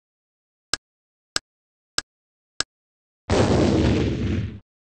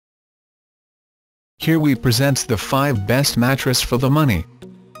Here we presents the 5 best mattress for the money.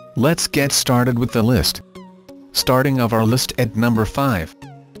 Let's get started with the list. Starting of our list at number 5.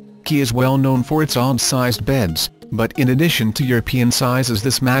 IKEA is well known for its odd-sized beds, but in addition to European sizes,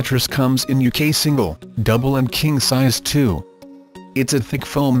 this mattress comes in UK single, double and king size too. It's a thick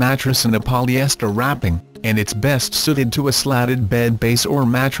foam mattress in a polyester wrapping, and it's best suited to a slatted bed base or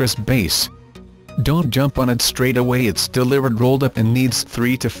mattress base. Don't jump on it straight away, it's delivered rolled up and needs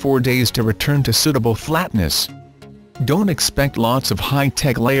 3 to 4 days to return to suitable flatness. Don't expect lots of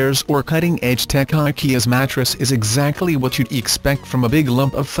high-tech layers or cutting-edge tech. IKEA's mattress is exactly what you'd expect from a big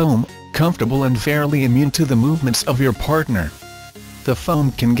lump of foam, comfortable and fairly immune to the movements of your partner. The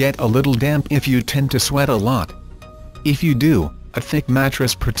foam can get a little damp if you tend to sweat a lot. If you do, a thick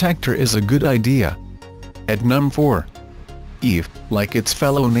mattress protector is a good idea. At number 4. Eve, like its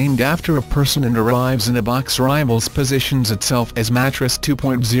fellow named after a person and arrives in a box, rivals positions itself as Mattress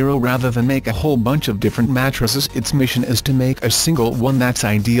 2.0 rather than make a whole bunch of different mattresses. Its mission is to make a single one that's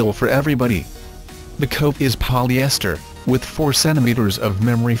ideal for everybody. The coat is polyester, with 4 cm of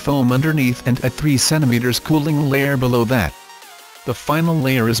memory foam underneath and a 3 cm cooling layer below that. The final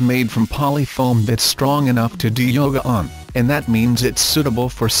layer is made from polyfoam that's strong enough to do yoga on, and that means it's suitable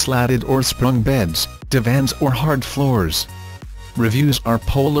for slatted or sprung beds, divans or hard floors. Reviews are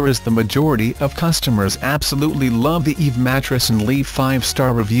polar as the majority of customers absolutely love the Eve mattress and leave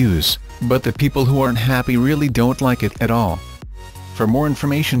 5-star reviews, but the people who aren't happy really don't like it at all. For more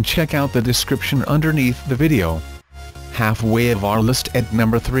information, check out the description underneath the video. Halfway of our list at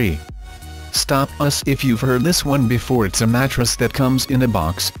number 3. Stop us if you've heard this one before. It's a mattress that comes in a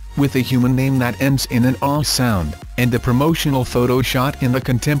box, with a human name that ends in an "ah" sound, and a promotional photo shot in a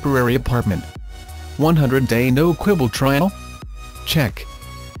contemporary apartment. 100-day no quibble trial? Check.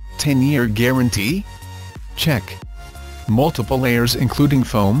 10-year guarantee? Check. Multiple layers including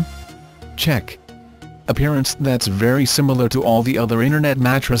foam? Check. Appearance that's very similar to all the other internet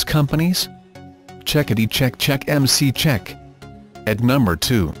mattress companies? Checkity check check MC check. At number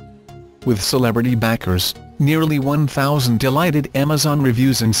 2. With celebrity backers, nearly 1,000 delighted Amazon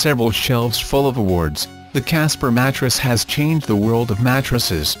reviews and several shelves full of awards, the Casper mattress has changed the world of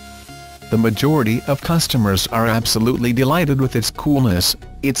mattresses. The majority of customers are absolutely delighted with its coolness,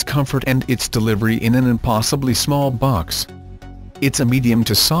 its comfort and its delivery in an impossibly small box. It's a medium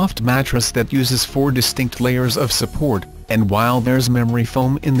to soft mattress that uses 4 distinct layers of support, and while there's memory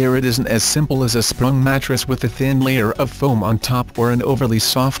foam in there, it isn't as simple as a sprung mattress with a thin layer of foam on top or an overly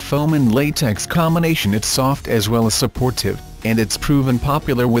soft foam and latex combination. It's soft as well as supportive, and it's proven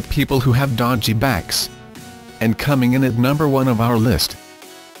popular with people who have dodgy backs. And coming in at number 1 of our list.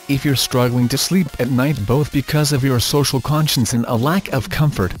 If you're struggling to sleep at night both because of your social conscience and a lack of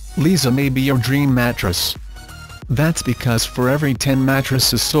comfort, Leesa may be your dream mattress. That's because for every 10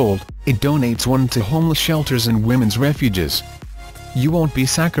 mattresses sold, it donates 1 to homeless shelters and women's refuges. You won't be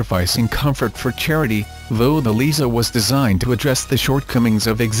sacrificing comfort for charity, though the Leesa was designed to address the shortcomings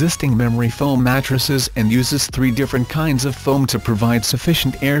of existing memory foam mattresses and uses 3 different kinds of foam to provide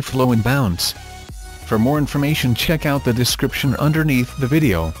sufficient airflow and bounce. For more information, check out the description underneath the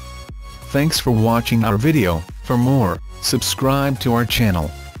video. Thanks for watching our video. For more, subscribe to our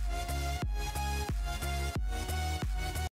channel.